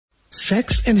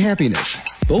Sex and happiness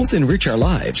both enrich our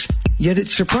lives, yet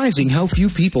it's surprising how few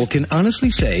people can honestly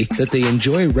say that they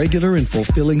enjoy regular and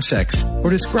fulfilling sex or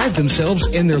describe themselves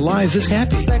and their lives as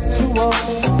happy.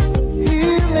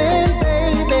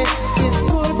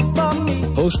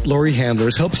 Host Laurie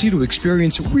Handlers helps you to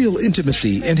experience real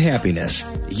intimacy and happiness.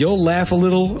 You'll laugh a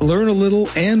little, learn a little,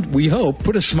 and, we hope,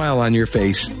 put a smile on your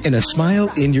face and a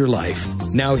smile in your life.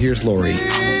 Now here's Laurie.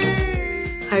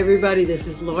 Hi, everybody. This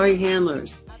is Laurie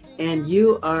Handlers, and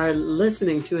you are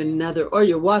listening to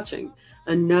you're watching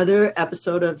another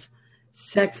episode of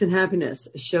Sex and Happiness,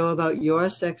 a show about your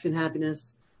sex and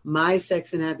happiness, my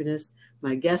sex and happiness,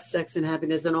 my guest's sex and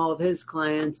happiness, and all of his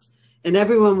clients, and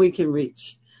everyone we can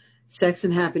reach. Sex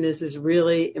and happiness is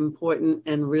really important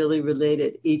and really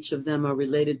related. Each of them are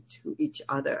related to each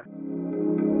other.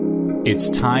 It's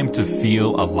time to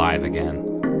feel alive again.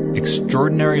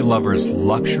 Extraordinary Lovers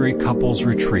Luxury Couples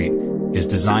Retreat is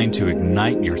designed to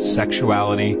ignite your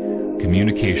sexuality,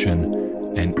 communication,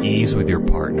 and ease with your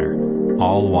partner,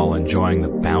 all while enjoying the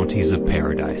bounties of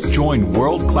paradise. Join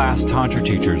world-class Tantra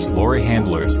teachers Laurie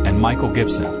Handlers and Michael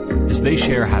Gibson as they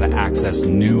share how to access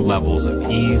new levels of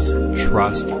ease,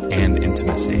 trust, and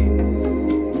intimacy.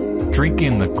 Drink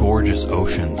in the gorgeous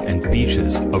oceans and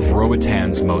beaches of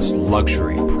Roatan's most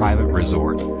luxury private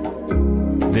resort.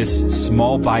 This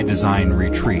small-by-design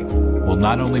retreat will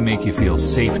not only make you feel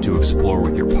safe to explore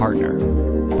with your partner,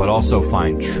 but also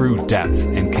find true depth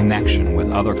and connection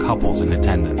with other couples in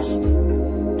attendance.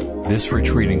 This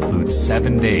retreat includes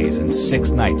 7 days and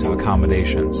 6 nights of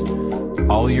accommodations,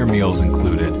 all your meals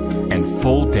included, and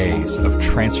full days of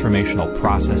transformational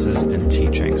processes and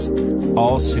teachings,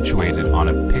 all situated on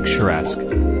a picturesque,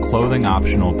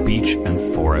 clothing-optional beach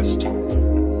and forest.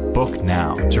 Book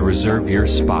now to reserve your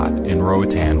spot in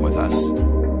Roatan with us.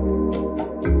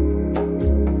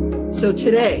 So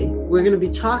today, we're going to be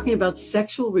talking about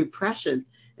sexual repression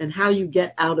and how you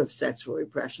get out of sexual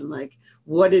repression, like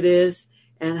what it is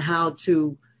and how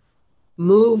to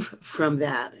move from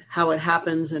that, how it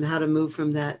happens and how to move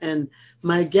from that. And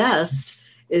my guest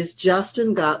is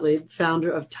Justin Gottlieb,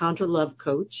 founder of Tantra Love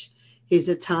Coach. He's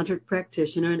a tantric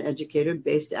practitioner and educator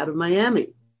based out of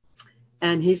Miami.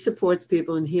 And he supports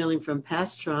people in healing from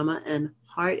past trauma and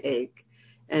heartache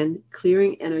and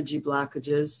clearing energy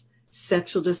blockages,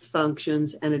 sexual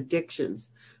dysfunctions, and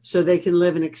addictions so they can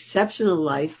live an exceptional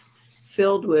life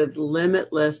filled with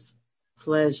limitless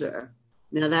pleasure.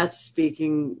 Now that's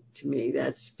speaking to me.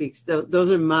 Those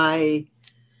are my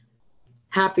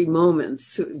happy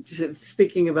moments,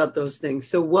 speaking about those things.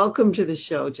 So welcome to the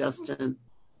show, Justin.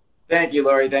 Thank you,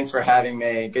 Laurie. Thanks for having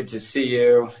me. Good to see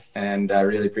you, and I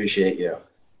really appreciate you.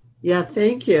 Yeah,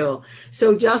 thank you.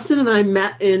 So Justin and I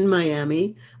met in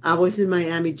Miami. I was in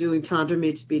Miami doing Tantra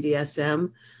Meets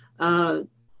BDSM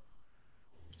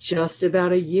just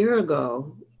about a year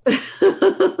ago.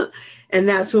 And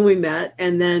that's when we met.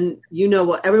 And then,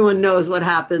 everyone knows what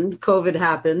happened. COVID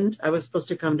happened. I was supposed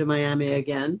to come to Miami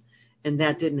again, and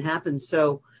that didn't happen.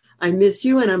 So I miss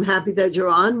you, and I'm happy that you're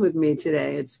on with me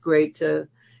today. It's great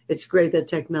that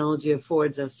technology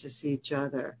affords us to see each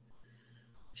other.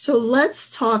 So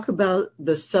let's talk about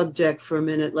the subject for a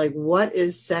minute. Like, what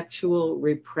is sexual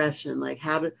repression? Like,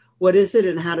 what is it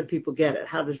and how do people get it?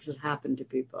 How does it happen to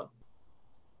people?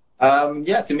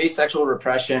 To me, sexual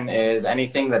repression is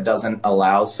anything that doesn't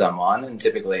allow someone, and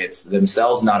typically it's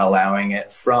themselves not allowing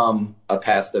it from a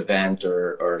past event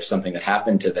or something that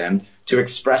happened to them, to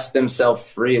express themselves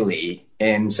freely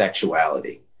in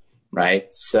sexuality,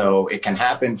 right? So it can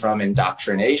happen from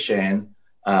indoctrination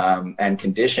and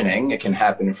conditioning. It can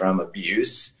happen from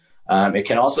abuse. It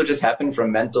can also just happen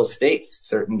from mental states,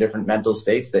 certain different mental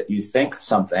states that you think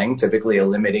something, typically a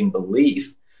limiting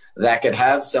belief, that could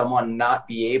have someone not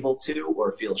be able to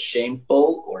or feel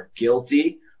shameful or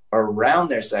guilty around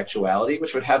their sexuality,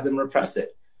 which would have them repress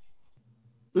it.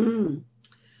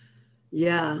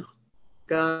 Yeah,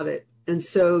 got it. And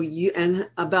so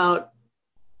about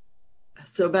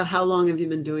how long have you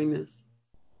been doing this?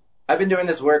 I've been doing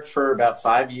this work for about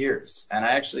 5 years, and I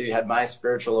actually had my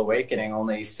spiritual awakening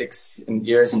only 6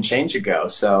 years and change ago.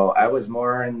 So I was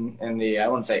more in the, I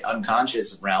wouldn't say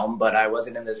unconscious realm, but I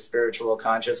wasn't in the spiritual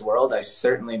conscious world. I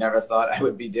certainly never thought I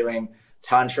would be doing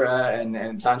Tantra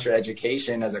and Tantra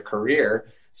education as a career.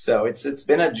 So it's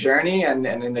been a journey, and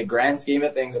in the grand scheme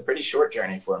of things, a pretty short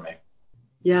journey for me.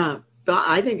 Yeah, but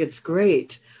I think it's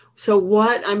great. So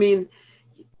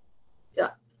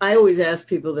I always ask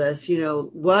people this,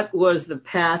 what was the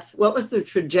path, what was the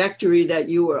trajectory that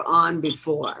you were on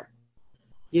before?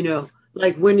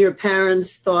 Like when your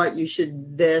parents thought you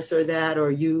should this or that,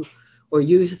 or or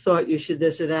you thought you should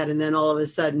this or that, and then all of a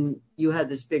sudden you had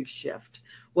this big shift.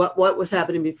 What was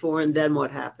happening before, and then what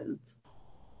happened?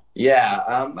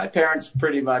 Yeah, my parents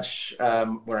pretty much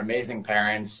were amazing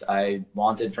parents. I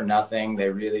wanted for nothing. They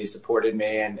really supported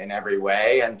me in every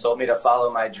way and told me to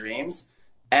follow my dreams.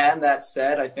 And that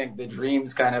said, I think the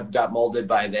dreams kind of got molded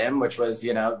by them, which was,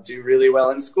 do really well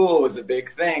in school was a big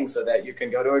thing so that you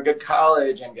can go to a good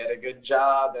college and get a good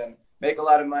job and make a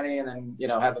lot of money and then,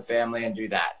 have a family and do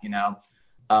that,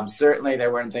 Certainly they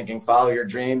weren't thinking follow your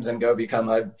dreams and go become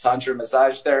a tantra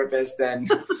massage therapist and,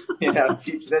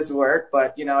 teach this work.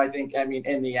 But, in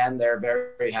the end, they're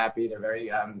very happy. They're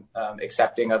very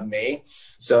accepting of me.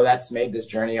 So that's made this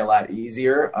journey a lot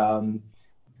easier.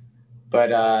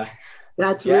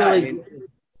 That's really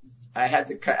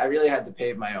I really had to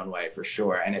pave my own way for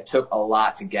sure. And it took a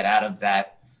lot to get out of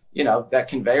that, that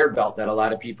conveyor belt that a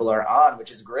lot of people are on,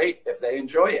 which is great if they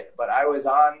enjoy it. But I was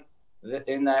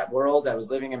in that world. I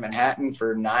was living in Manhattan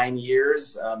for 9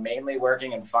 years, mainly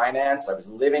working in finance. I was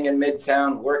living in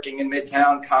Midtown, working in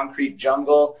Midtown, concrete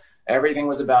jungle. Everything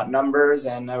was about numbers.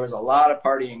 And there was a lot of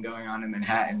partying going on in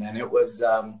Manhattan. And it was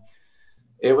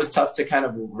tough to kind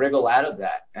of wriggle out of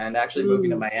that. And actually moving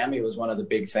to Miami was one of the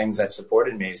big things that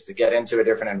supported me, is to get into a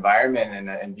different environment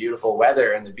and beautiful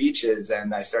weather and the beaches.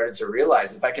 And I started to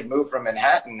realize if I could move from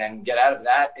Manhattan and get out of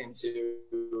that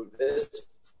into this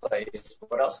place,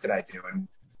 what else could I do? And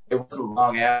it wasn't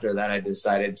long after that I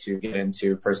decided to get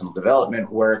into personal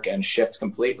development work and shift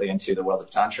completely into the world of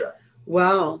Tantra.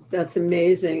 Wow, that's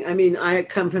amazing. I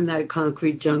come from that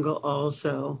concrete jungle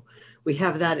also. We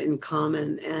have that in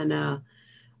common. And,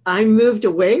 I moved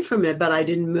away from it, but I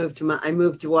didn't move I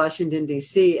moved to Washington,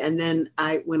 D.C. And then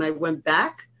when I went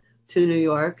back to New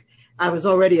York, I was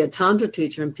already a Tantra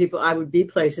teacher, and I would be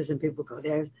places and people would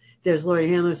go, there's Laurie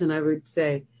Handlers. And I would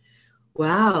say,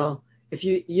 wow, if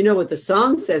you know what the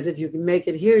song says, if you can make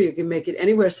it here, you can make it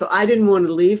anywhere. So I didn't want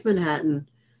to leave Manhattan.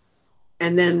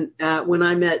 And then when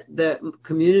I met the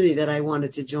community that I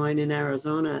wanted to join in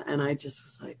Arizona, and I just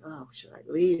was like, oh, should I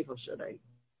leave or should I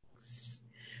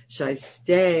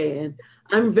stay? And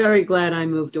I'm very glad I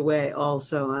moved away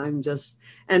also.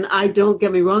 And I don't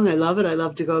get me wrong, I love it. I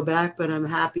love to go back, but I'm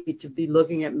happy to be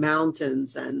looking at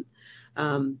mountains and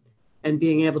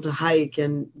being able to hike.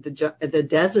 And the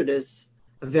desert is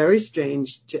a very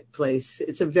strange place.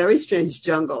 It's a very strange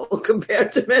jungle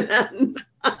compared to Manhattan.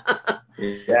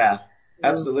 Yeah,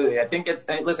 absolutely. I think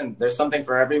listen, there's something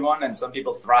for everyone, and some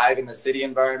people thrive in the city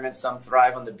environment. Some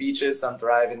thrive on the beaches, some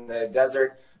thrive in the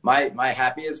desert. My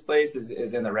happiest place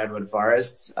is in the Redwood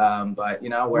Forests. But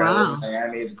where I live in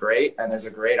Miami is great. And there's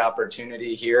a great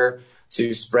opportunity here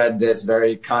to spread this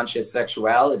very conscious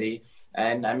sexuality.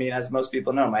 And as most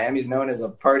people know, Miami's known as a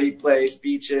party place,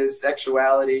 beaches,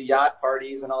 sexuality, yacht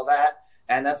parties and all that.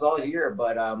 And that's all here.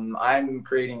 But I'm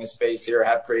creating a space here,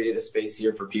 have created a space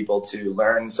here for people to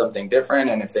learn something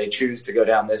different. And if they choose to go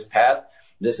down this path,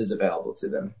 this is available to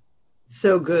them.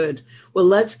 So good. Well,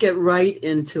 let's get right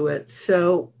into it.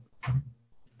 So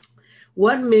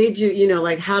what made you,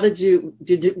 how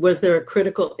was there a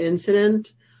critical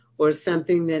incident or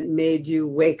something that made you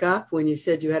wake up when you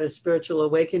said you had a spiritual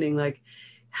awakening? Like,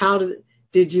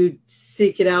 did you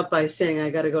seek it out by saying, I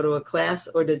got to go to a class,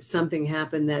 or did something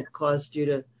happen that caused you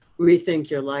to rethink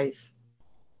your life?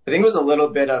 I think it was a little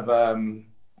bit of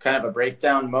kind of a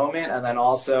breakdown moment. And then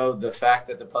also the fact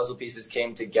that the puzzle pieces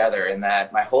came together, and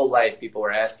that my whole life people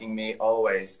were asking me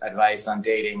always advice on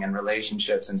dating and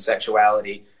relationships and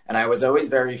sexuality. And I was always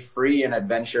very free and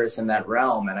adventurous in that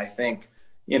realm. And I think,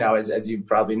 as you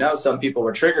probably know, some people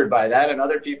were triggered by that and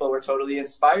other people were totally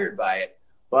inspired by it.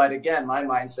 But again, my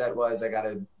mindset was I got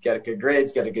to get good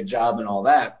grades, get a good job and all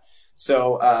that.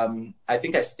 So I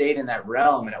think I stayed in that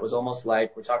realm, and it was almost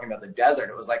like we're talking about the desert.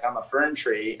 It was like I'm a fern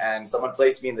tree and someone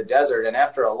placed me in the desert. And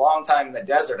after a long time in the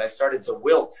desert, I started to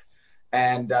wilt.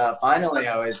 And finally,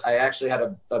 I actually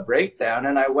had a breakdown,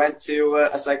 and I went to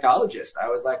a psychologist. I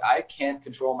was like, I can't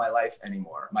control my life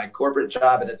anymore. My corporate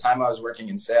job at the time, I was working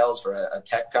in sales for a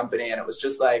tech company, and it was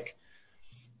just like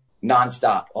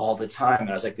nonstop all the time.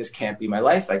 And I was like, this can't be my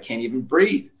life. I can't even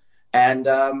breathe.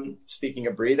 And speaking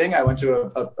of breathing, I went to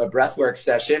a breathwork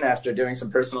session after doing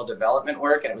some personal development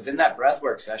work. And it was in that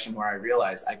breathwork session where I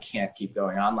realized I can't keep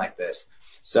going on like this.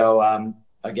 So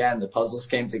again, the puzzles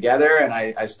came together, and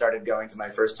I started going to my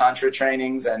first Tantra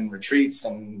trainings and retreats.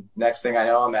 And next thing I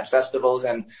know, I'm at festivals,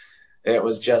 and it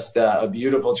was just a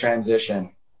beautiful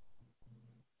transition.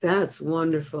 That's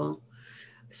wonderful.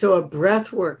 So a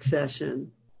breathwork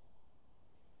session.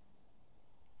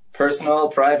 Personal,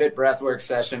 private breathwork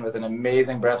session with an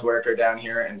amazing breathworker down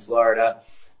here in Florida.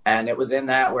 And it was in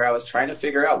that where I was trying to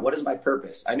figure out, what is my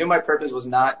purpose? I knew my purpose was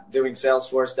not doing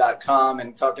Salesforce.com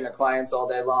and talking to clients all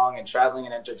day long and traveling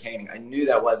and entertaining. I knew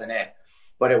that wasn't it.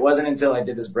 But it wasn't until I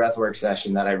did this breathwork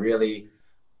session that I really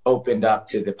opened up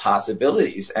to the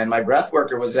possibilities. And my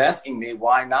breathworker was asking me,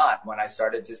 why not? When I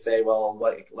started to say, well,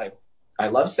 like I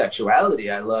love sexuality,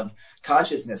 I love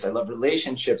consciousness, I love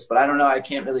relationships, but I don't know, I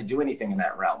can't really do anything in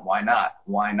that realm. Why not?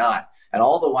 Why not? And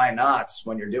all the why nots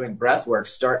when you're doing breathwork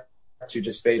start to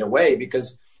just fade away,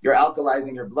 because you're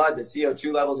alkalizing your blood, the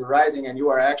CO2 levels are rising, and you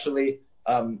are actually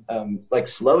like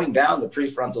slowing down the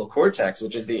prefrontal cortex,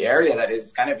 which is the area that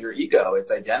is kind of your ego.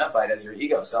 It's identified as your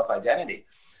ego, self-identity.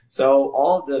 So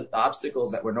all the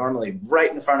obstacles that were normally right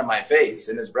in front of my face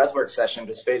in this breathwork session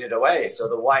just faded away. So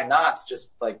the why nots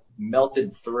just like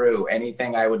melted through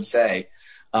anything I would say.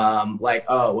 Like,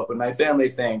 oh, what would my family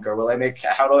think? Or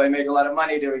how do I make a lot of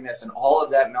money doing this? And all of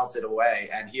that melted away.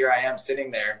 And here I am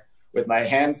sitting there with my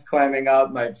hands climbing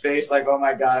up, my face like, oh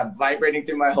my God, I'm vibrating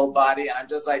through my whole body. And I'm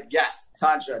just like, yes,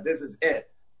 Tantra, this is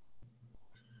it.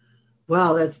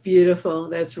 Wow, that's beautiful.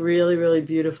 That's really, really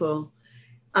beautiful.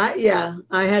 I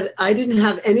didn't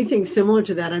have anything similar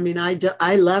to that. I mean,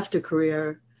 I left a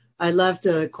career. I left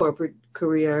a corporate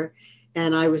career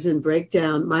and I was in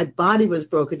breakdown. My body was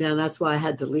broken down. That's why I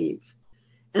had to leave.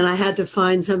 And I had to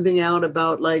find something out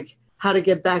about like how to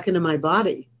get back into my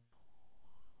body.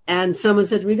 And someone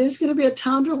said to me, there's going to be a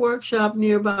Tantra workshop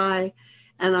nearby.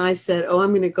 And I said, oh,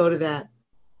 I'm going to go to that.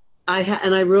 I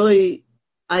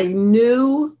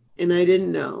knew and I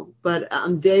didn't know. But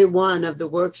on day one of the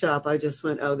workshop, I just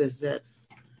went, oh, this is it.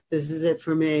 This is it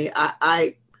for me.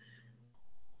 I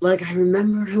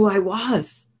remembered who I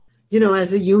was,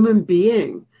 as a human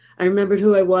being. I remembered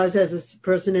who I was as a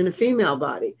person in a female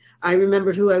body. I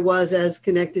remembered who I was as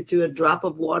connected to a drop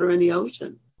of water in the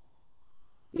ocean.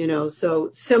 So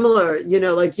similar,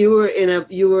 like you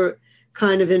were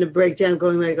kind of in a breakdown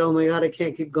going like, oh my God, I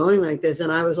can't keep going like this.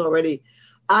 And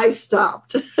I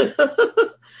stopped.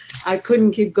 I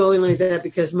couldn't keep going like that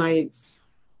because my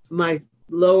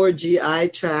lower GI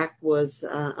tract was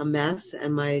a mess,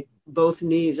 and both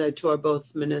knees, I tore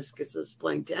both meniscuses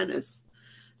playing tennis.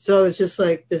 So it was just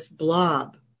like this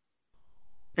blob,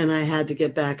 and I had to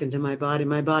get back into my body.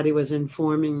 My body was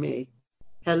informing me,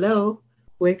 hello,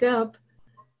 wake up,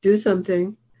 do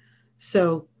something.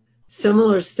 So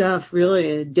similar stuff,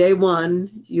 really. Day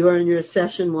one, you're in your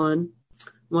session one.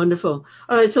 Wonderful.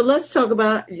 All right, so let's talk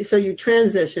about, so you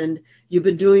transitioned. You've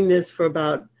been doing this for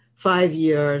about 5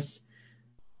 years.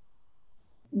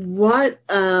 What,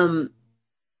 what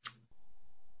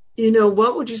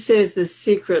would you say is the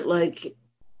secret? Like,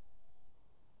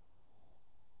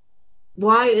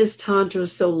 why is Tantra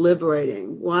so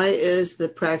liberating? Why is the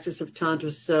practice of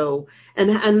Tantra so,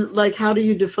 and like, how do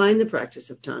you define the practice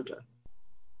of Tantra?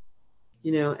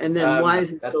 And then why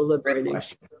is it so liberating?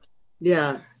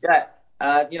 Yeah. Yeah.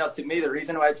 To me, the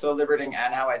reason why it's so liberating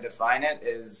and how I define it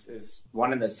is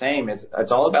one and the same.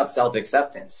 It's all about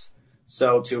self-acceptance.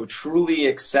 So to truly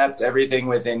accept everything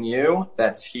within you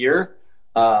that's here,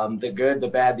 the good, the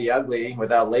bad, the ugly,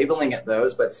 without labeling it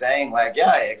those, but saying like,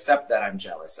 yeah, I accept that I'm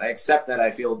jealous. I accept that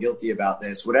I feel guilty about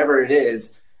this, whatever it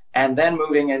is, and then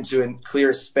moving into a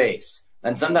clear space.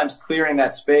 And sometimes clearing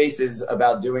that space is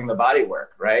about doing the body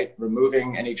work, right?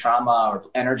 Removing any trauma or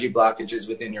energy blockages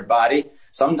within your body.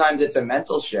 Sometimes it's a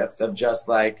mental shift of just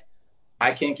like,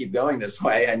 I can't keep going this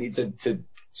way. I need to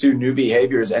do new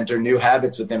behaviors, enter new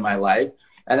habits within my life.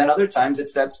 And then other times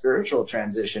it's that spiritual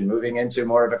transition, moving into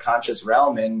more of a conscious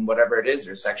realm in whatever it is,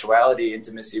 your sexuality,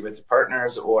 intimacy with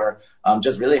partners, or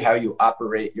just really how you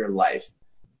operate your life.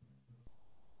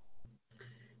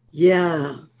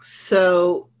 Yeah.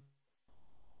 So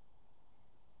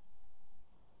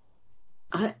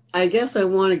I guess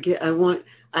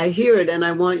I hear it and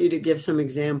I want you to give some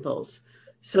examples.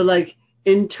 So like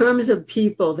in terms of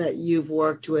people that you've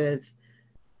worked with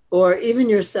or even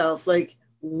yourself, like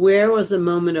where was the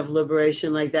moment of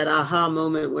liberation, like that aha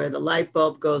moment where the light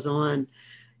bulb goes on?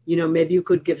 Maybe you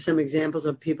could give some examples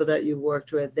of people that you've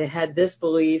worked with. They had this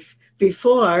belief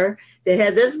before, they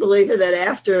had this belief, and that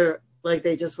after, like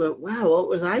they just went, wow, what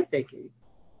was I thinking?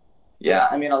 Yeah,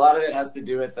 I mean, a lot of it has to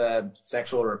do with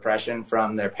sexual repression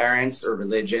from their parents or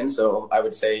religion. So I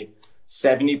would say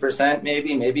 70%,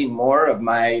 maybe more of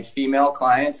my female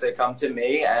clients, they come to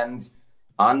me and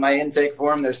on my intake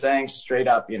form, they're saying straight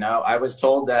up, I was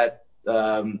told that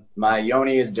my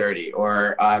yoni is dirty,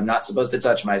 or I'm not supposed to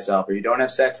touch myself, or you don't have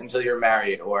sex until you're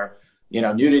married, or,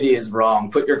 nudity is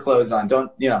wrong, put your clothes on,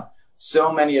 don't,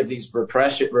 so many of these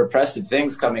repressive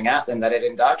things coming at them that it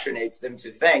indoctrinates them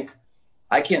to think,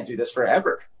 I can't do this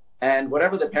forever. And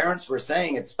whatever the parents were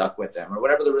saying, it stuck with them, or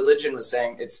whatever the religion was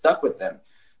saying, it stuck with them.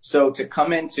 So to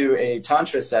come into a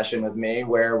Tantra session with me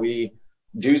where we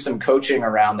do some coaching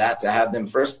around that, to have them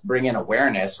first bring in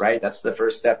awareness, right? That's the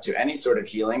first step to any sort of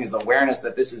healing, is awareness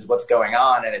that this is what's going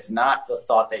on, and it's not the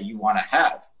thought that you want to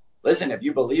have. Listen, if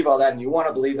you believe all that and you want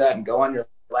to believe that and go on your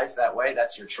life that way,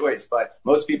 that's your choice. But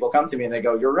most people come to me and they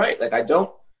go, you're right. Like,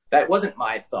 that wasn't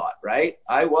my thought, right?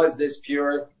 I was this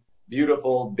pure,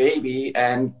 beautiful baby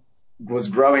and was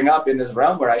growing up in this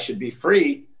realm where I should be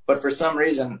free. But for some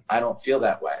reason, I don't feel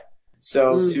that way.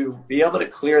 So to be able to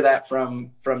clear that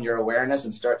from your awareness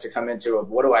and start to come into of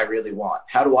what do I really want?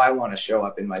 How do I want to show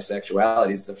up in my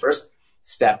sexuality is the first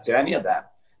step to any of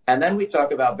that. And then we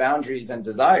talk about boundaries and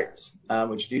desires,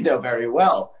 which you know very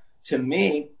well. To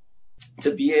me,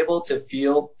 to be able to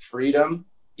feel freedom,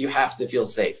 you have to feel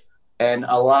safe. And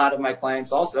a lot of my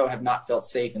clients also have not felt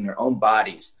safe in their own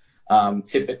bodies,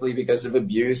 typically because of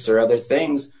abuse or other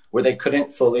things where they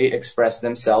couldn't fully express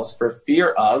themselves for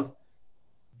fear of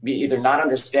either not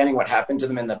understanding what happened to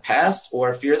them in the past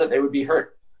or fear that they would be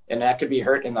hurt. And that could be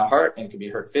hurt in the heart and it could be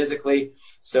hurt physically.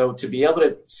 So to be able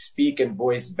to speak and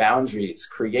voice boundaries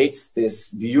creates this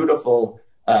beautiful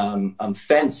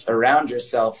fence around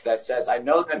yourself that says, I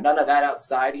know that none of that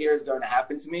outside here is going to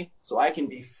happen to me. So I can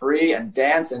be free and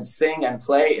dance and sing and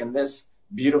play in this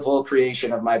beautiful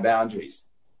creation of my boundaries.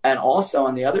 And also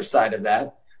on the other side of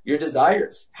that, your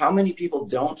desires. How many people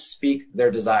don't speak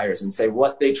their desires and say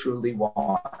what they truly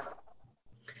want?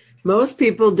 Most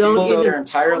people don't go even their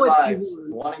entire lives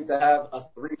wanting to have a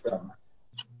threesome.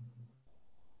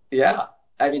 Yeah,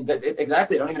 I mean,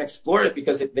 exactly. They don't even explore it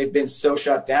because they've been so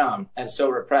shut down and so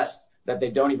repressed that they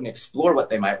don't even explore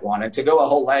what they might want. And to go a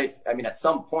whole life, I mean, at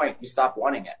some point you stop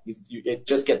wanting it. It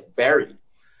just gets buried.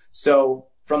 So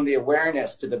from the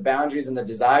awareness to the boundaries and the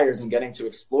desires and getting to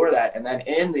explore that, and then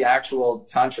in the actual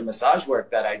Tantra massage work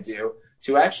that I do,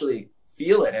 to actually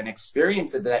feel it and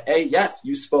experience it, that A, yes,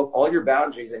 you spoke all your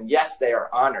boundaries and yes, they are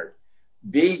honored.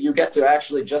 B, you get to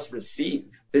actually just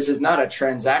receive. This is not a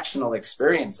transactional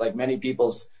experience like many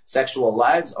people's sexual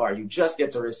lives are. You just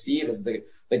get to receive as the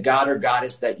god or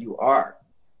goddess that you are.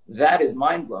 That is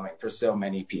mind-blowing for so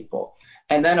many people.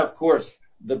 And then, of course,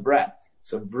 the breath.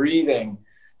 So breathing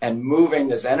and moving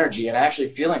this energy and actually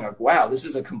feeling like, wow, this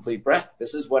is a complete breath.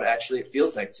 This is what actually it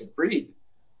feels like to breathe.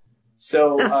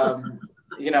 So,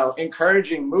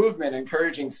 encouraging movement,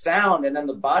 encouraging sound, and then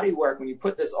the body work, when you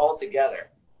put this all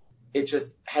together, it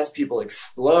just has people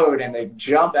explode and they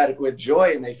jump at it with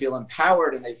joy and they feel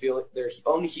empowered and they feel their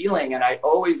own healing. And I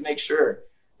always make sure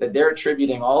that they're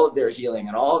attributing all of their healing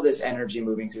and all of this energy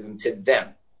moving through them to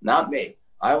them, not me.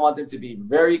 I want them to be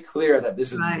very clear that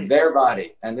this is their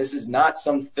body and this is not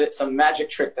some magic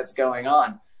trick that's going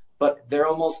on, but they're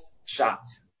almost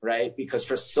shocked, right? Because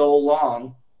for so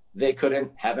long, they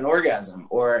couldn't have an orgasm,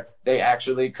 or they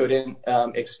actually couldn't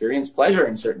experience pleasure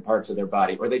in certain parts of their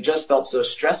body, or they just felt so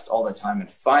stressed all the time.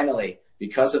 And finally,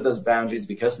 because of those boundaries,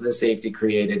 because of the safety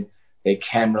created, they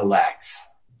can relax.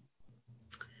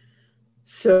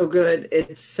 So good.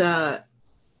 It's, I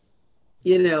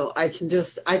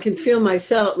can feel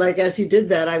myself, like as you did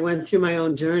that, I went through my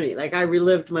own journey. Like I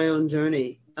relived my own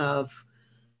journey of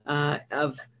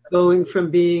going from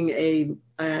being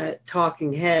a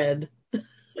talking head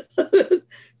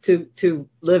to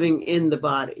living in the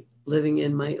body, living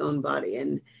in my own body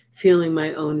and feeling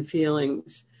my own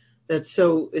feelings. It's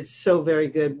so very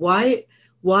good. Why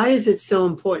is it so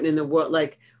important in the world?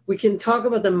 Like we can talk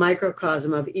about the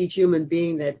microcosm of each human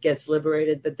being that gets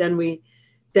liberated, but then we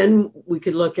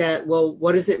could look at, well,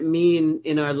 what does it mean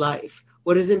in our life?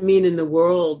 What does it mean in the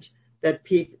world that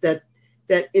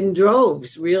in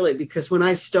droves, really? Because when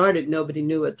I started, nobody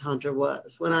knew what Tantra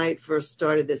was. When I first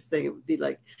started this thing, it would be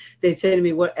like, they'd say to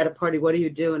me, "What at a party, what do you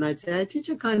do?" And I'd say, "I teach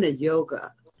a kind of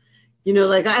yoga."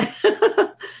 Like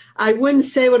I wouldn't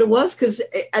say what it was because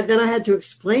then I had to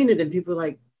explain it. And people were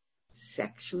like,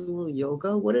 "Sexual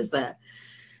yoga? What is that?"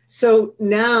 So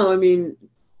now, I mean,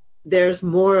 there's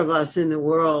more of us in the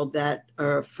world that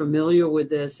are familiar with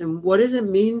this. And what does it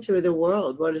mean to the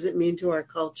world? What does it mean to our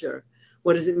culture?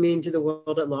 What does it mean to the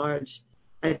world at large?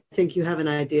 I think you have an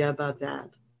idea about that.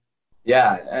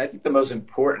 Yeah, I think the most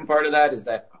important part of that is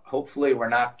that hopefully we're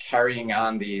not carrying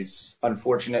on these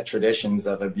unfortunate traditions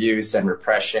of abuse and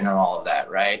repression and all of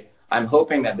that, right? I'm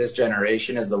hoping that this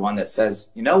generation is the one that says,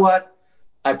 you know what?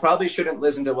 I probably shouldn't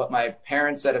listen to what my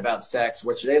parents said about sex,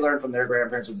 which they learned from their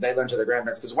grandparents, which they learned to their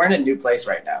grandparents, because we're in a new place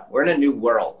right now. We're in a new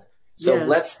world. So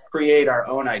let's create our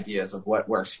own ideas of what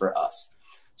works for us.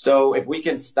 So if we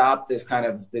can stop this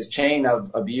chain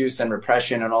of abuse and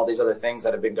repression and all these other things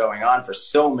that have been going on for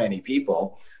so many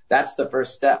people, that's the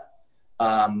first step.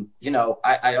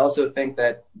 I also think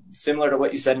that similar to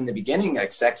what you said in the beginning,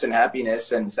 like sex and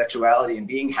happiness and sexuality and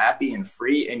being happy and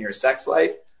free in your sex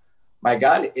life, my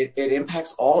God, it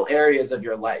impacts all areas of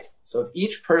your life. So if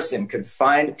each person could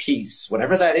find peace,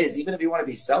 whatever that is, even if you want to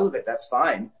be celibate, that's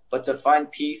fine. But to find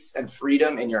peace and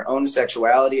freedom in your own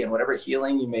sexuality and whatever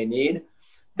healing you may need,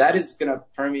 that is going to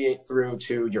permeate through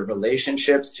to your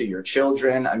relationships, to your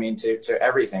children. I mean, to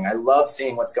everything. I love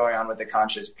seeing what's going on with the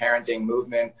conscious parenting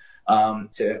movement,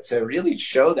 to really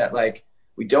show that, like,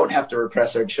 we don't have to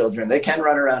repress our children. They can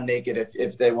run around naked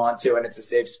if they want to, and it's a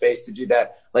safe space to do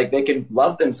that. Like, they can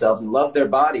love themselves and love their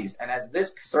bodies. And as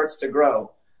this starts to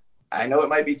grow, I know it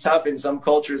might be tough in some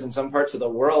cultures and some parts of the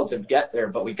world to get there,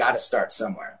 but we got to start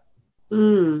somewhere.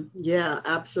 Yeah,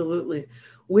 absolutely.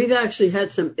 We've actually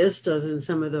had some ISTAs in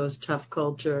some of those tough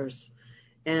cultures,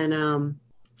 and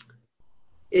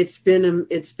it's been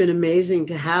amazing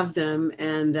to have them.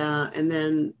 And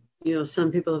then, you know,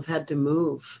 some people have had to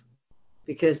move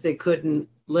because they couldn't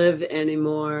live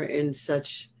anymore in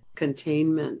such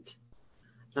containment.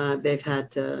 They've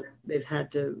had to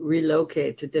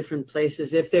relocate to different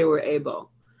places if they were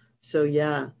able. So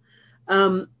yeah.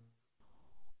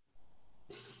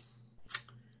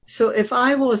 So if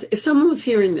someone was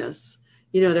hearing this,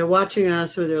 you know, they're watching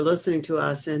us or they're listening to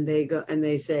us, and they go and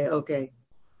they say, okay,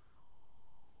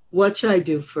 what should I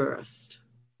do first?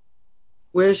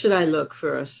 Where should I look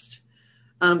first?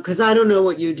 Because I don't know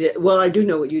what you did. Well, I do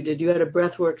know what you did. You had a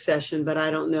breathwork session, but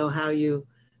I don't know how you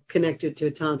connected to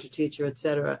a Tantra teacher,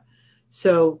 etc.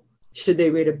 So should they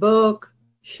read a book?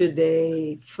 Should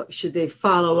they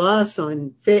follow us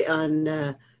on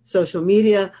social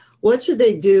media? What should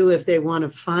they do if they want to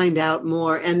find out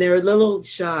more and they're a little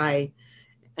shy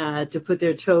to put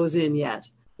their toes in yet?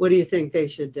 What do you think they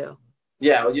should do?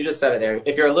 Yeah, well, you just said it there.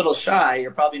 If you're a little shy, you're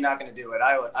probably not going to do what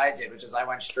I did, which is I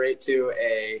went straight to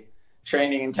a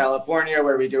training in California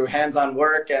where we do hands-on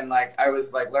work, and like I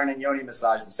was like learning yoni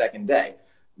massage the second day.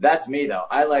 That's me though.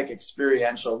 I like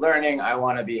experiential learning. I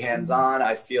want to be hands-on.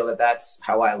 I feel that that's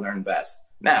how I learn best.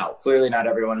 Now, clearly not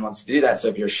everyone wants to do that. So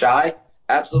if you're shy,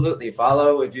 absolutely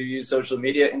follow. If you use social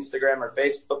media, Instagram or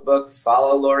Facebook,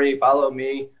 follow Lori, follow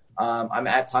me. I'm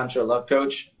at Tantra Love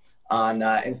Coach on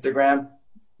Instagram.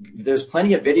 There's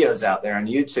plenty of videos out there on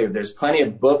YouTube. There's plenty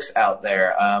of books out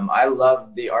there. I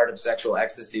love The Art of Sexual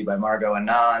Ecstasy by Margot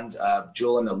Anand,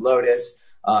 Jewel in the Lotus,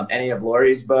 any of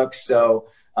Lori's books. So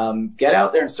get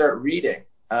out there and start reading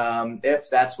if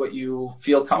that's what you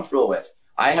feel comfortable with.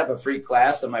 I have a free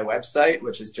class on my website,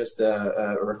 which is just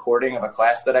a recording of a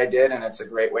class that I did, and it's a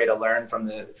great way to learn from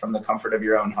the comfort of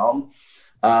your own home.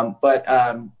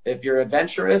 But if you're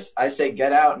adventurous, I say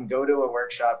get out and go to a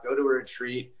workshop, go to a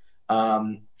retreat.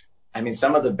 I mean,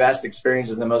 some of the best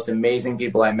experiences, the most amazing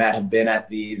people I met have been at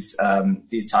these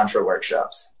Tantra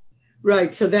workshops.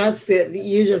 Right. So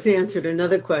you just answered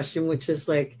another question, which is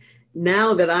like,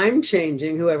 now that I'm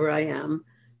changing, whoever I am,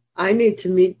 I need to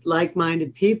meet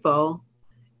like-minded people.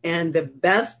 And the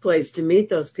best place to meet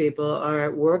those people are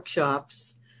at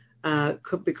workshops,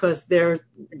 because they're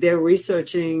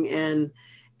researching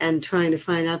and trying to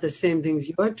find out the same things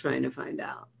you're trying to find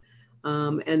out.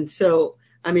 And so,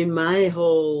 I mean, my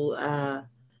whole,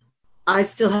 I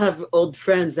still have old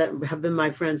friends that have been my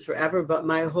friends forever, but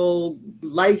my whole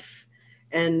life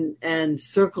and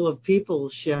circle of people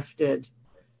shifted,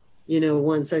 you know,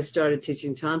 once I started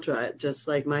teaching Tantra. Just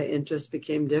like my interest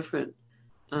became different.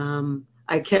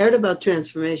 I cared about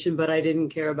transformation, but I didn't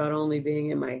care about only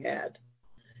being in my head,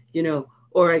 you know,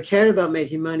 or I cared about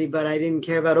making money, but I didn't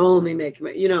care about only making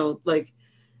money, you know, like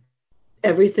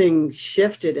everything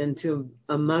shifted into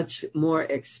a much more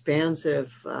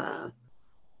expansive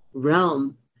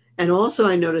realm. And also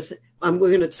I noticed, we're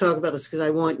going to talk about this because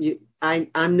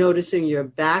I'm noticing your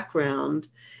background.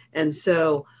 And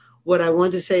so what I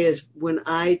want to say is when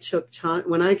I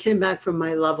came back from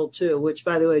my level 2, which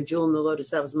by the way, Jewel in the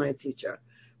Lotus, that was my teacher,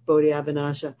 Bodhi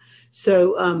Abhinasha.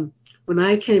 So when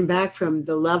I came back from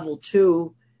the level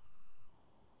 2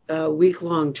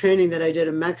 week-long training that I did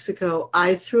in Mexico,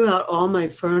 I threw out all my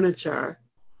furniture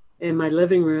in my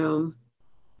living room.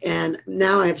 And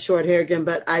now I have short hair again,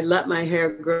 but I let my hair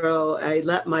grow. I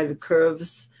let my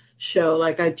curves show.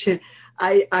 Like I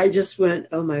just went,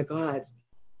 oh my God,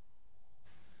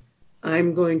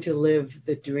 I'm going to live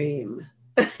the dream.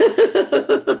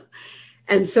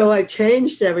 And so I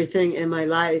changed everything in my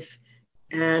life,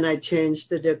 and I changed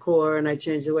the decor, and I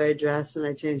changed the way I dress, and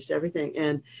I changed everything.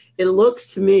 And it looks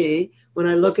to me, when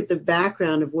I look at the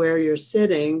background of where you're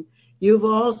sitting, you've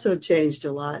also changed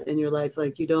a lot in your life.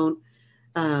 Like you don't,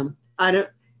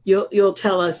 you'll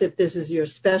tell us if this is your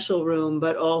special room,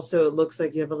 but also it looks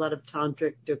like you have a lot of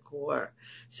tantric decor.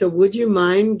 So would you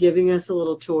mind giving us a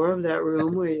little tour of that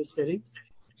room where you're sitting?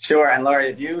 Sure. And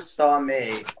Lori, if you saw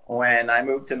me when I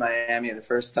moved to Miami the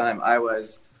first time, I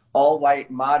was all white,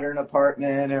 modern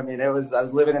apartment. I mean, I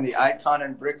was living in the Icon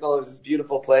in Brickell. It was this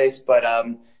beautiful place. But,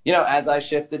 as I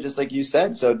shifted, just like you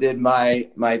said, so did my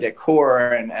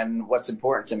decor and what's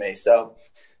important to me. So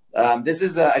this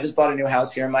is, I just bought a new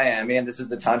house here in Miami, and this is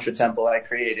the Tantra temple I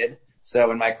created. So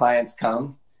when my clients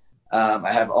come,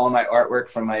 I have all my artwork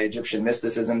from my Egyptian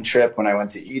mysticism trip when I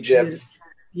went to Egypt.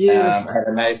 I have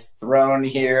a nice throne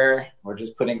here. We're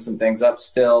just putting some things up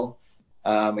still.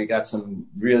 We got some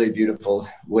really beautiful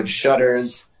wood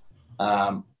shutters,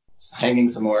 hanging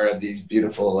some more of these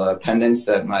beautiful pendants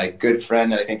that my good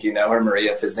friend, and I think you know her,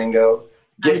 Maria Fizingo,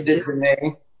 gifted to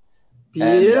me.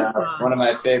 Beautiful. And one of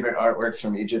my favorite artworks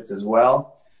from Egypt as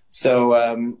well.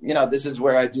 So, this is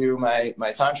where I do my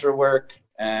Tantra work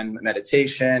and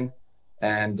meditation.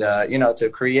 And,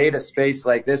 to create a space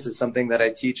like this is something that I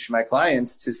teach my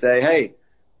clients to say, hey,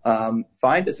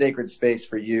 find a sacred space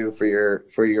for you,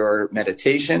 for your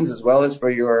meditations, as well as for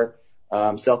your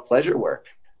self-pleasure work.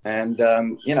 And,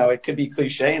 it could be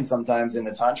cliche and sometimes in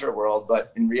the Tantra world,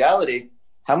 but in reality,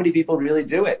 how many people really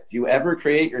do it? Do you ever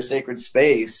create your sacred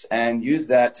space and use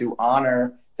that to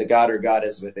honor the God or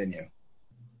goddess within you?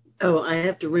 Oh, I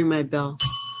have to ring my bell.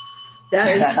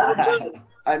 That is so good.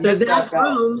 I missed that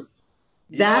bell. Room.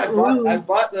 I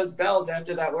bought those bells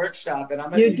after that workshop, and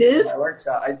I'm You did? That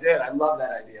workshop. I did. I love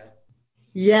that idea.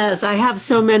 Yes, I have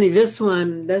so many. This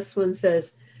one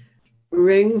says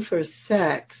ring for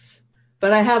sex,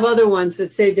 but I have other ones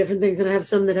that say different things, and I have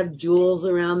some that have jewels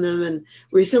around them. And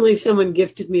recently, someone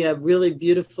gifted me a really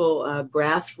beautiful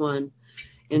brass one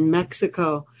in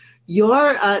Mexico.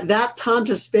 Your that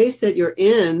Tantra space that you're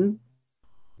in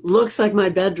looks like my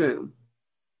bedroom.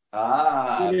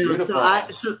 Beautiful.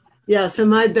 So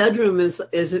my bedroom is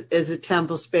a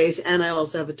temple space, and I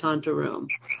also have a Tantra room.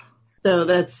 So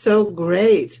that's so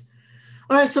great.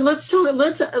 All right, so let's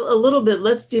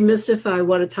demystify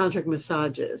what a tantric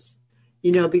massage is.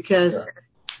 Because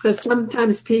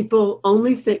sometimes people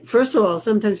only think, first of all,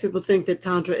 sometimes people think that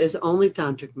Tantra is only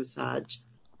tantric massage,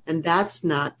 and that's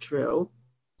not true.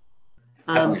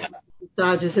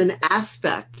 Massage is an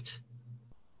aspect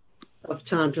of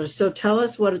Tantra. So tell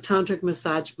us what a tantric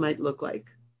massage might look like.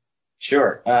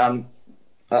 Sure. And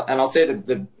I'll say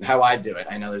how I do it.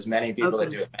 I know there's many people that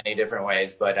do it many different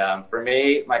ways, but for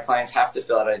me, my clients have to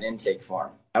fill out an intake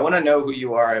form. I want to know who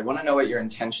you are. I want to know what your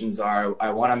intentions are. I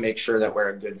want to make sure that we're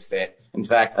a good fit. In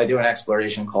fact, I do an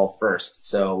exploration call first.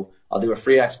 So I'll do a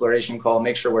free exploration call,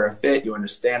 make sure we're a fit, you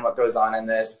understand what goes on in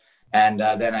this, and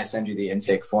then I send you the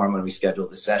intake form when we schedule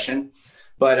the session.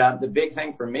 But the big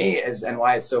thing for me is, and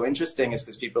why it's so interesting, is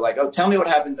because people are like, oh, tell me what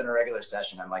happens in a regular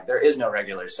session. I'm like, there is no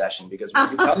regular session, because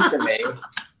when you come to me,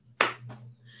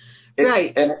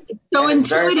 it's so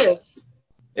intuitive.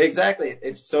 Exactly.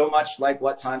 It's so much like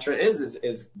what Tantra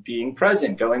is being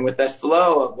present, going with that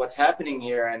flow of what's happening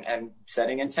here and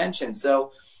setting intention.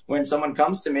 So when someone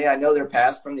comes to me, I know their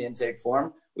past from the intake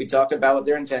form. We talk about what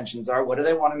their intentions are. What do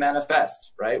they want to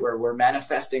manifest, right? We're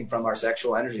manifesting from our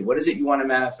sexual energy. What is it you want to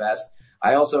manifest?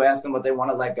 I also ask them what they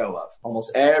want to let go of.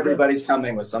 Almost everybody's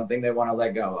coming with something they want to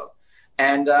let go of.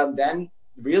 And then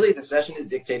really the session is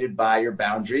dictated by your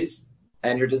boundaries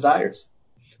and your desires.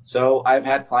 So I've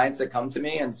had clients that come to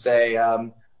me and say,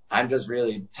 I'm just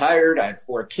really tired. I have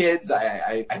 4 kids.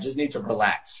 I just need to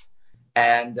relax.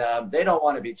 And they don't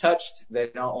want to be touched. They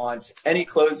don't want any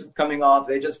clothes coming off.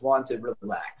 They just want to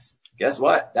relax. Guess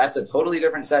what? That's a totally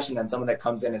different session than someone that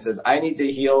comes in and says, I need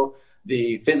to heal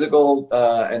the physical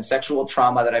and sexual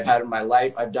trauma that I've had in my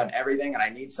life. I've done everything and I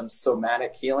need some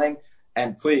somatic healing.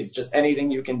 And please, just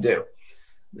anything you can do.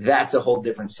 That's a whole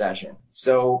different session.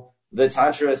 So the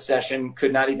Tantra session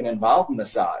could not even involve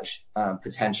massage,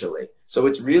 potentially. So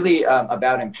it's really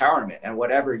about empowerment, and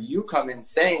whatever you come in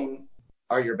saying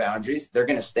are your boundaries, they're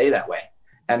going to stay that way.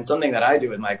 And something that I do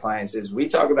with my clients is we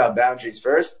talk about boundaries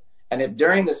first. And if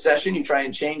during the session you try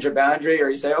and change a boundary, or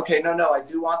you say, okay, no, I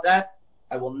do want that,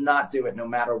 I will not do it no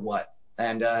matter what.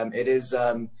 And it is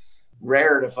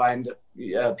rare to find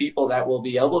people that will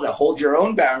be able to hold your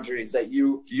own boundaries that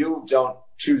you don't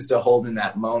choose to hold in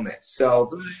that moment. So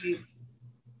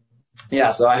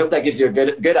yeah, so I hope that gives you a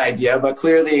good idea. But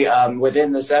clearly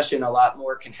within the session, a lot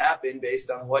more can happen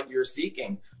based on what you're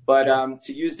seeking. But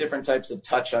to use different types of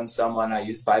touch on someone, I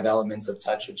use 5 elements of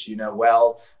touch, which you know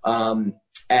well.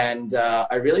 And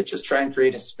I really just try and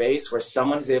create a space where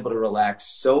someone is able to relax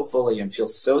so fully and feel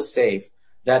so safe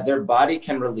that their body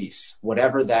can release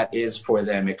whatever that is for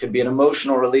them. It could be an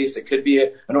emotional release. It could be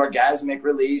an orgasmic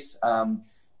release.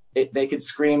 They could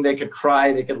scream, they could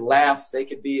cry, they could laugh, they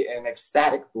could be in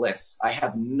ecstatic bliss. I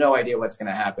have no idea what's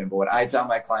going to happen, but what I tell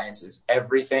my clients is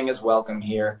everything is welcome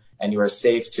here, and you are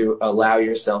safe to allow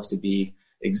yourself to be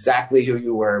exactly who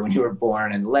you were when you were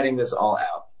born, and letting this all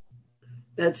out.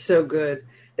 That's so good.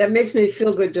 That makes me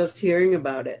feel good just hearing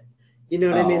about it. You know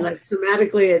what I mean? Like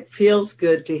somatically, it feels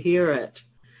good to hear it.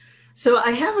 So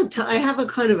I have a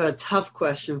kind of a tough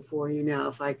question for you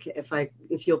now,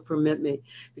 if you'll permit me,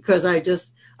 because I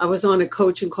was on a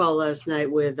coaching call last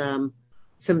night with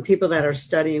some people that are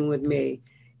studying with me,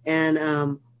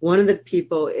 and one of the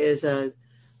people is a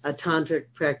tantric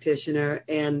practitioner,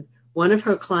 and one of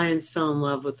her clients fell in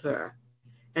love with her,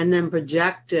 and then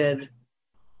projected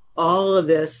all of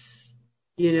this,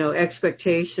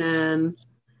 expectation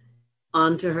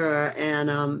onto her,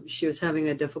 and she was having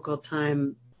a difficult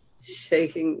time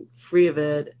shaking free of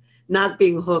it, not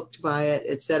being hooked by it,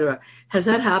 etc. Has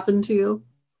that happened to you?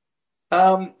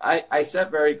 I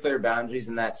set very clear boundaries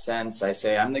in that sense. I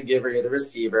say I'm the giver, you're the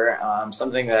receiver.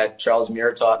 Something that Charles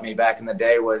Muir taught me back in the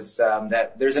day was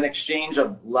that there's an exchange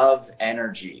of love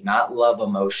energy, not love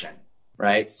emotion,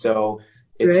 right? So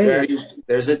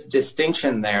there's a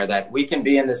distinction there that we can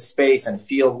be in this space and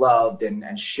feel loved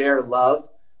and share love,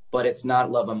 but it's not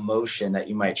love emotion that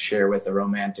you might share with a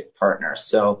romantic partner.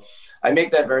 So I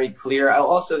make that very clear. I'll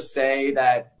also say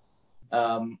that,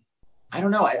 I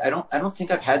don't know. I don't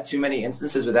think I've had too many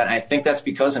instances with that. And I think that's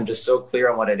because I'm just so clear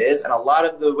on what it is. And a lot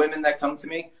of the women that come to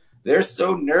me, they're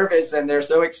so nervous and they're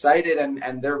so excited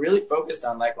and they're really focused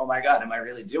on like, oh my God, am I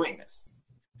really doing this?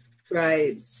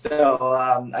 Right. So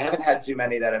I haven't had too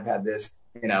many that have had this,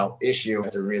 issue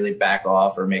to really back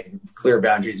off or make clear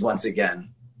boundaries once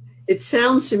again. It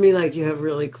sounds to me like you have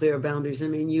really clear boundaries. I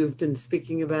mean, you've been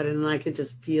speaking about it and I can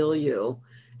just feel you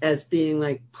as being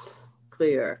like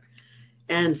clear.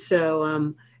 And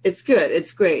so it's good.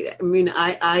 It's great. I mean,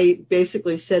 I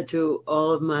basically said to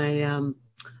all of my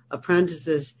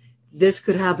apprentices, this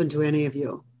could happen to any of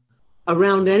you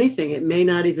around anything. It may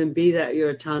not even be that you're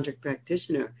a tantric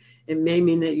practitioner. It may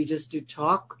mean that you just do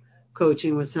talk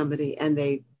coaching with somebody and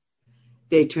they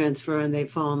transfer and they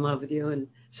fall in love with you. And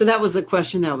so that was the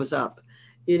question that was up.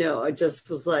 I just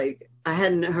was like, I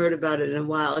hadn't heard about it in a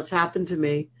while. It's happened to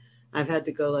me. I've had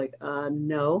to go like,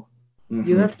 no. Mm-hmm.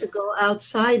 You have to go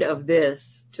outside of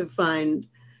this to find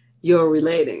your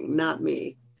relating, not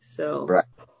me. So, right.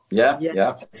 Yeah.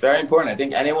 It's very important. I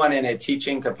think anyone in a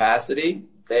teaching capacity,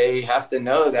 they have to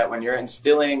know that when you're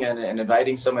instilling and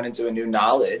inviting someone into a new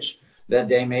knowledge, that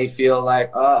they may feel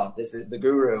like, oh, this is the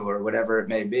guru or whatever it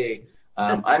may be.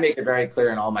 I make it very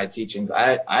clear in all my teachings.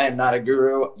 I am not a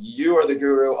guru. You are the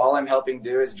guru. All I'm helping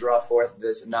do is draw forth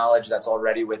this knowledge that's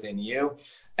already within you.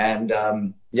 And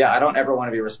I don't ever want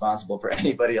to be responsible for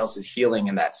anybody else's healing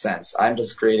in that sense. I'm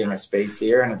just creating a space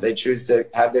here. And if they choose to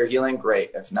have their healing,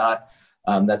 great. If not,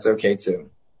 that's okay too.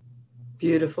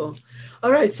 Beautiful.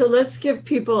 All right. So let's give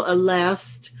people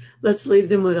let's leave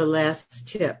them with a last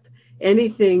tip.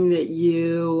 Anything that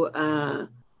you,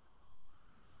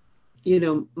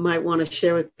 might want to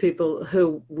share with people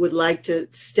who would like to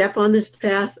step on this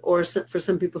path, or for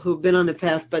some people who've been on the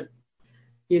path, but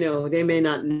they may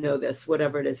not know this,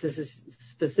 whatever it is. This is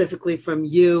specifically from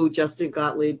you, Justin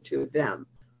Gottlieb, to them.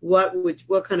 What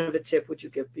kind of a tip would you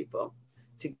give people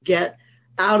to get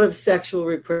out of sexual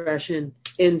repression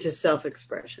into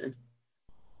self-expression?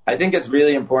 I think it's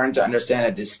really important to understand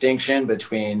a distinction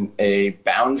between a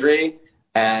boundary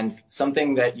and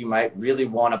something that you might really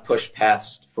want to push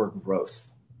past for growth,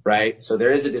 right? So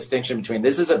there is a distinction between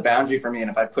this is a boundary for me, and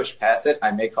if I push past it,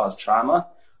 I may cause trauma,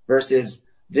 versus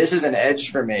this is an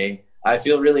edge for me. I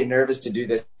feel really nervous to do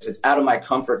this. It's out of my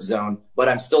comfort zone, but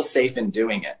I'm still safe in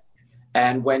doing it.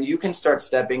 And when you can start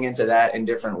stepping into that in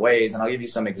different ways, and I'll give you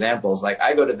some examples. Like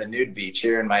I go to the nude beach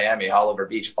here in Miami, Haulover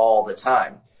Beach, all the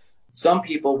time. Some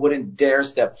people wouldn't dare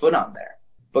step foot on there,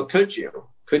 but could you?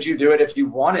 Could you do it if you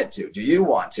wanted to? Do you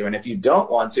want to? And if you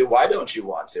don't want to, why don't you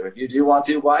want to? If you do want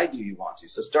to, why do you want to?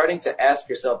 So starting to ask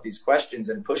yourself these questions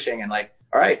and pushing and like,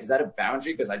 all right, is that a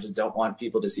boundary? Because I just don't want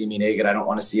people to see me naked. I don't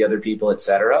want to see other people,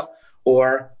 etc.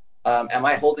 Or am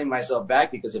I holding myself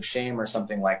back because of shame or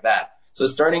something like that? So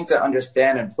starting to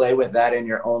understand and play with that in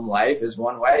your own life is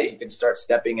one way you can start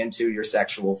stepping into your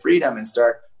sexual freedom and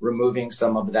start removing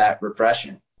some of that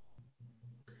repression.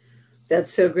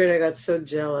 That's so great. I got so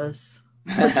jealous.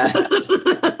 I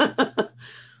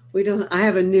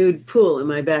have a nude pool in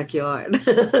my backyard.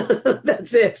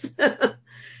 That's it.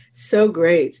 So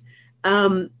great.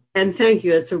 And thank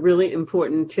you. That's a really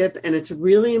important tip. And it's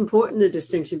really important, the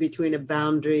distinction between a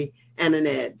boundary and an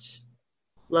edge.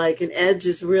 Like an edge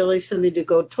is really something to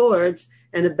go towards,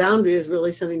 and a boundary is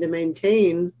really something to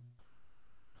maintain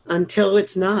until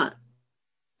it's not.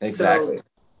 Exactly. So,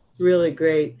 really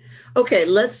great. Okay,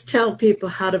 let's tell people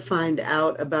how to find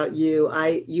out about you.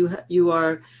 You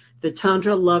are the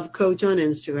Tantra Love Coach on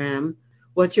Instagram.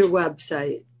 What's your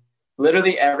website?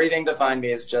 Literally everything to find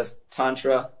me is just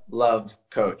Tantra Love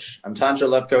Coach. I'm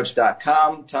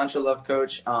tantralovecoach.com, Tantra Love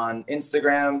Coach on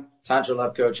Instagram, Tantra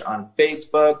Love Coach on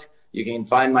Facebook. You can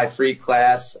find my free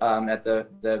class at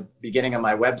the beginning of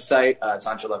my website,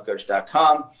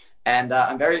 tantralovecoach.com. And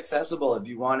I'm very accessible. If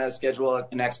you want to schedule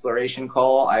an exploration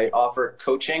call, I offer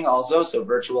coaching also, so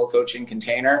virtual coaching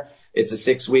container. It's a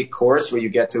 6-week course where you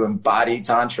get to embody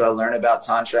Tantra, learn about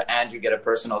Tantra, and you get a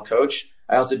personal coach.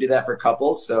 I also do that for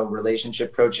couples, so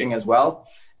relationship coaching as well.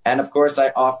 And of course,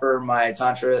 I offer my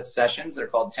Tantra sessions. They're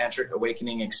called Tantric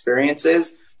Awakening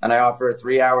Experiences. And I offer a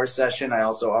 3-hour session. I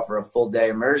also offer a full day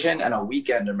immersion and a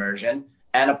weekend immersion.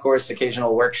 And of course,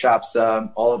 occasional workshops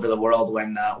all over the world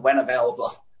when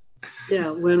available. Yeah,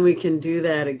 when we can do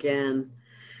that again.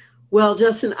 Well,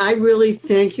 Justin, I really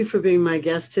thank you for being my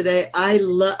guest today. I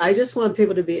just want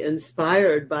people to be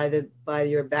inspired by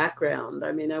your background.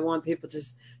 I mean, I want people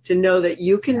to know that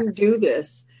you can do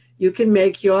this. You can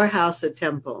make your house a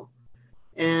temple.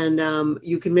 And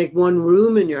you can make one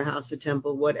room in your house a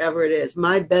temple, whatever it is.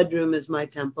 My bedroom is my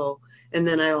temple. And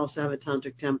then I also have a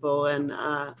tantric temple. And,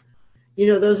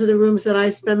 those are the rooms that I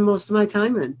spend most of my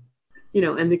time in,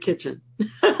 and the kitchen.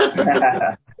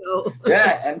 So.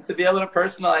 Yeah, and to be able to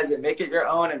personalize it, make it your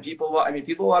own. And people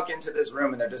walk into this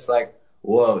room and they're just like,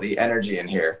 whoa, the energy in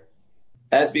here.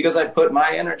 And it's because I put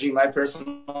my energy, my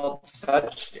personal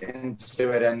touch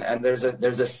into it. And there's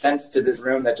a sense to this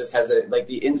room that just has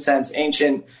the incense,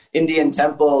 ancient Indian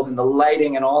temples and the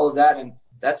lighting and all of that. And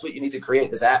that's what you need to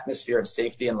create, this atmosphere of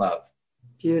safety and love.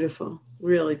 Beautiful.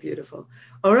 Really beautiful.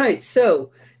 All right.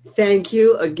 So thank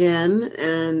you again.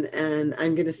 And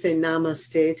I'm going to say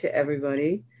namaste to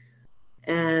everybody.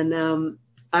 And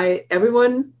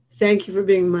everyone, thank you for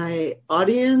being my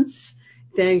audience.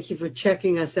 Thank you for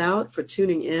checking us out, for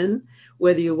tuning in.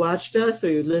 Whether you watched us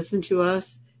or you listened to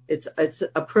us, it's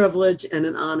a privilege and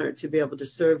an honor to be able to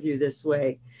serve you this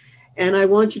way. And I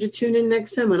want you to tune in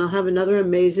next time, and I'll have another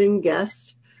amazing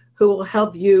guest who will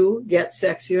help you get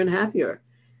sexier and happier.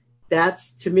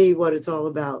 That's, to me, what it's all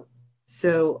about.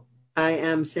 So I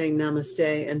am saying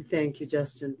namaste, and thank you,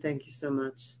 Justin. Thank you so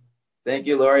much. Thank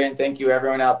you, Lori, and thank you,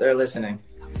 everyone out there listening.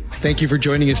 Thank you for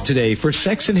joining us today for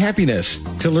Sex and Happiness.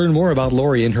 To learn more about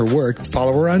Lori and her work,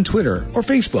 follow her on Twitter or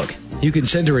Facebook. You can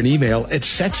send her an email at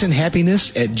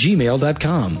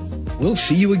sexandhappiness@gmail.com. We'll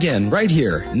see you again right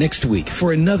here next week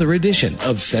for another edition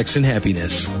of Sex and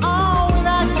Happiness.